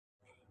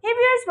Hey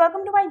viewers,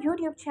 welcome to my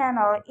YouTube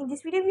channel. In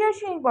this video, we are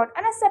sharing about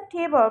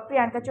unacceptable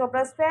Priyanka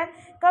Chopra's fan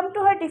come to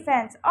her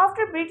defense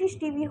after British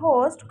TV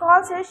host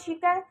calls her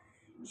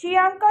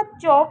Chianca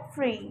chop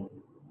free.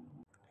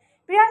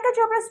 Priyanka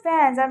Chopra's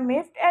fans are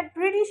miffed at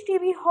British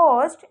TV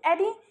host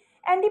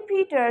Andy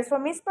Peters for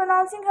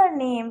mispronouncing her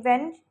name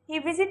when he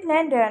visited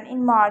London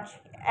in March.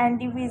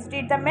 Andy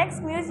visited the Max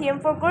Museum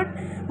for Good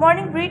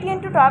Morning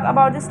Britain to talk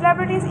about the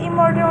celebrities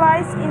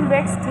immortalized in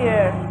wax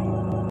there.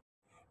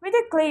 With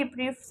a clip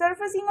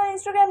resurfacing on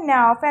Instagram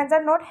now, fans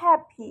are not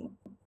happy.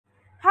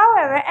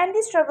 However,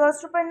 Andy struggles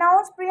to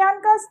pronounce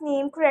Priyanka's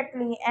name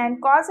correctly and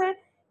calls her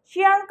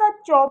Chianca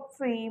chop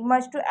free,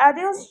 much to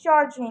Adil's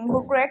charging,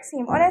 who corrects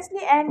him.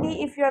 Honestly,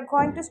 Andy, if you are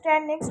going to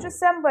stand next to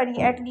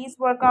somebody, at least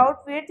work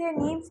out where their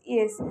name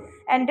is.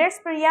 And that's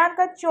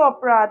Priyanka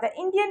Chopra, the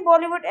Indian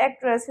Bollywood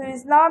actress who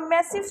is now a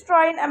massive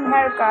star in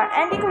America.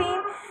 Andy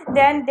claimed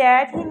then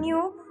that he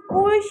knew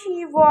who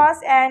she was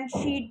and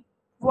she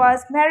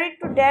was married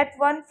to that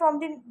one from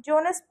the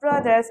Jonas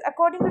Brothers,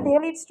 according to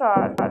Daily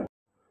Star.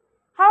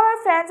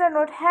 However, fans are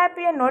not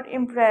happy and not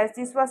impressed.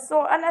 This was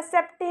so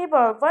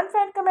unacceptable. One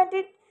fan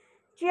commented,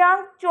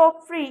 Chiang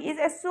Chop Free is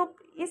a soup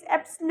is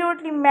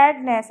absolutely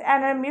madness.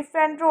 And a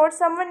fan wrote,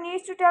 someone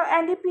needs to tell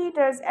Andy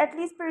Peters, at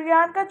least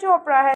Priyanka Chopra has